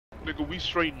Nigga, we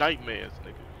straight nightmares,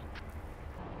 nigga.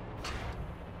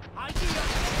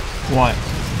 What?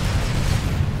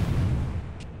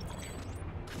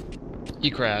 He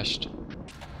crashed.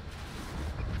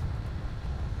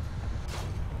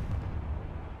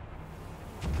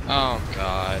 Oh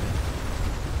god.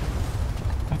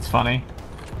 That's funny.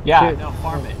 Yeah, Shit. no,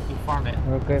 farm it. You farm it.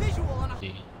 Okay.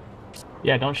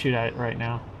 Yeah, don't shoot at it right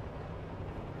now.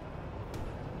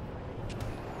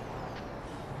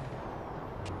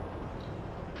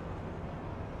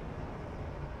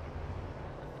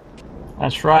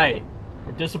 That's right.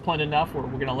 We're disciplined enough where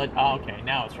we're gonna let. Oh, okay,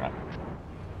 now it's right.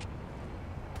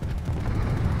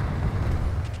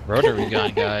 Rotary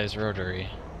gun, guys, rotary.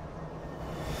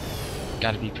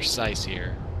 Gotta be precise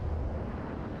here.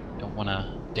 Don't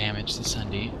wanna damage the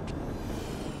Sunday.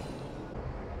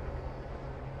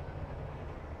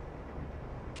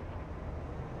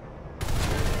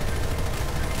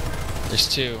 There's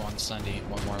two on Sunday,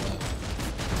 one more left.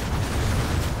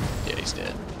 Yeah, he's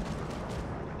dead.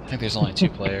 I think there's only two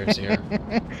players here.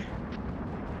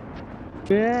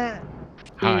 Yeah.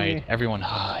 Hide. Everyone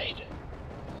hide.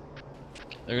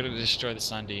 They're gonna destroy the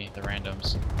Sunday, the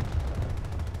randoms.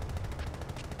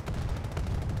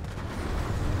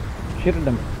 Shoot at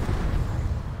them.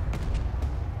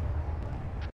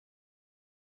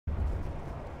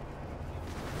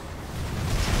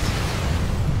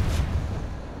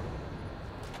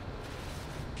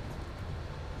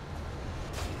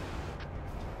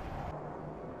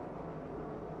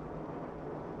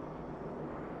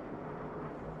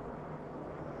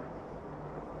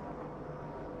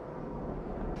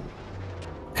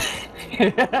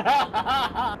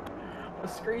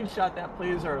 Screenshot that,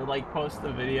 please, or like post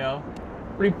the video.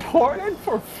 Reported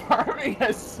for farming a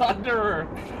Sunderer.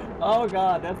 Oh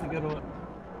god, that's a good one.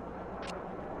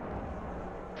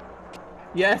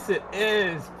 Yes, it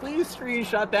is. Please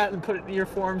screenshot that and put it in your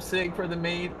form sig for the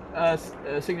main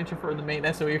signature for the main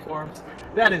SOE forms.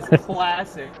 That is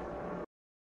classic.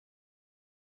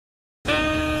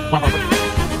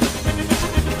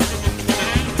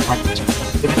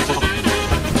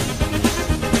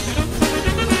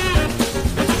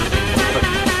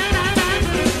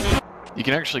 You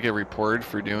can actually get reported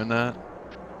for doing that.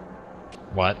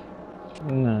 What?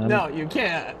 No, you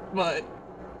can't, but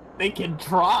they can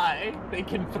try. They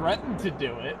can threaten to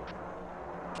do it.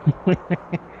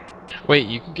 Wait,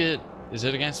 you can get... Is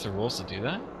it against the rules to do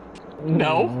that?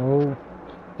 No. No.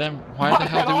 Then why the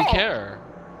hell do we care?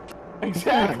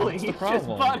 Exactly. What's the He's just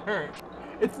problem? butthurt.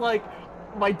 It's like,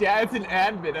 my dad's an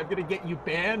admin, I'm gonna get you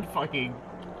banned fucking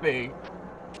thing.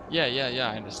 Yeah,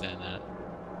 I understand that.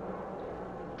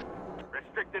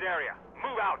 Restricted area.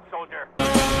 Move out, soldier.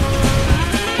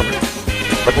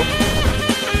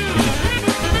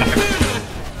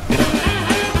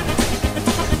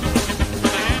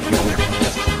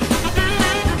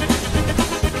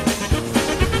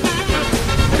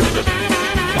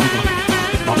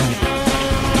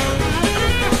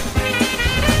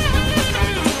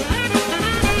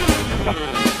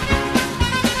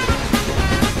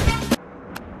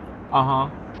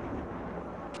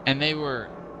 And they were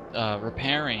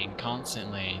repairing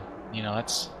constantly. You know,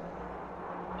 that's...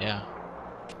 Yeah.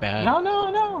 Bad.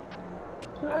 No.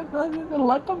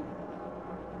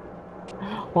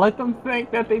 Let them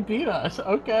think that they beat us,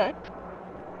 okay.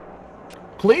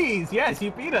 Please, yes,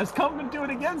 you beat us. Come and do it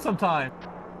again sometime.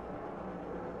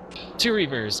 Two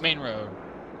Reavers, main road.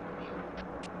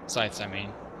 Sites, I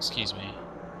mean. Excuse me.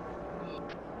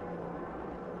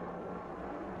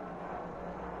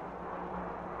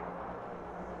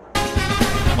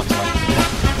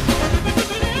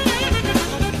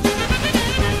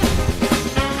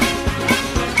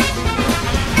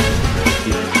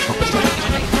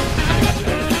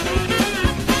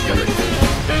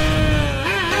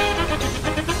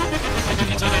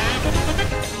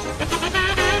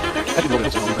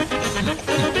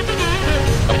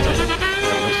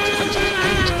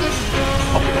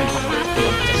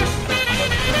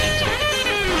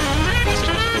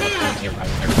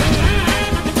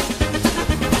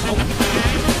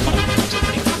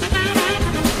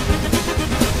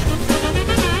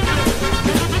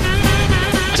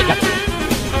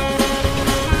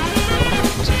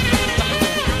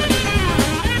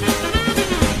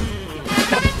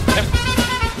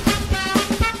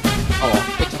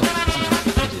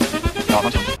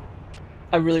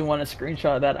 I really want a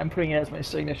screenshot of that. I'm putting it as my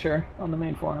signature on the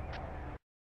main forum.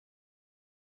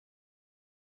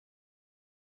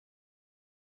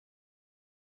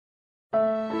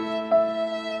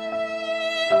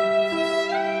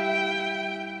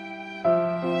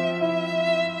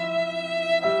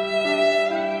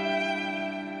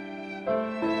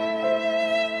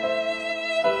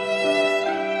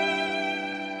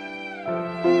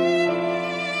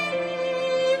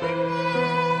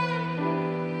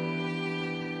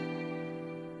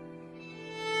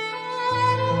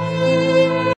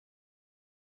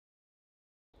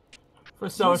 For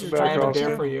Social, I have a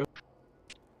beer for you.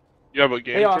 You have a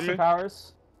game Hey, for Austin me?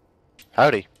 Powers.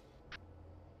 Howdy.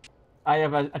 I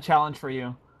have a challenge for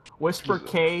you. Whisper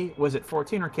K, was it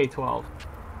 14 or K12?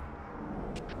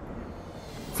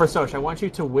 For Soch, I want you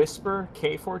to whisper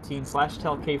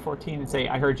K14/tell K14 and say,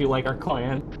 I heard you like our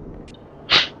clan.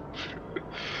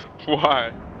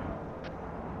 Why?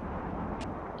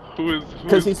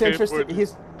 Because he's interested.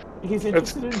 He's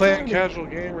interested in Clan joining. Casual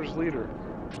Gamers leader.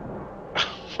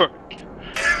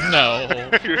 No.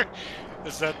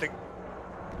 Is that the?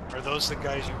 Are those the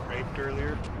guys you raped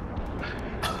earlier?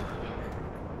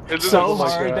 So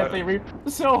hard that they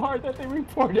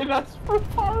reported us for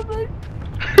farming.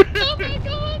 Oh my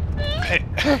god!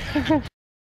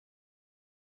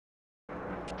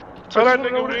 Tell that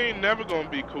nigga we ain't never gonna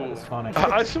be cool. It's funny.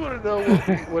 I still want to know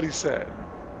what he said.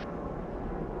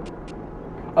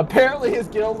 Apparently, his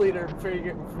guild leader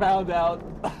found out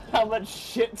how much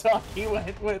shit talk he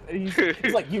went with. And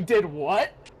he's like, "You did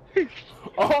what?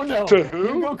 Oh no! To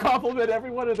who? You go compliment every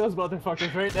one of those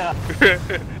motherfuckers right now."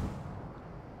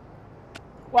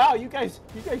 Wow, you guys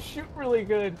shoot really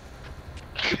good.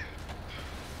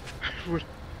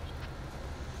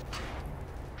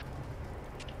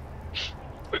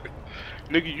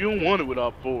 Nigga, you don't want it with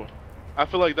OP4. I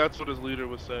feel like that's what his leader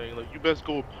was saying. Like, you best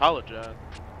go apologize.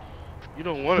 You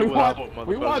don't want it with OP4, motherfucker.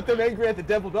 We want them angry at the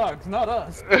devil dogs, not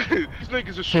us. These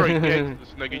niggas are straight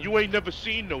gangsters, nigga. You ain't never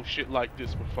seen no shit like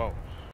this before.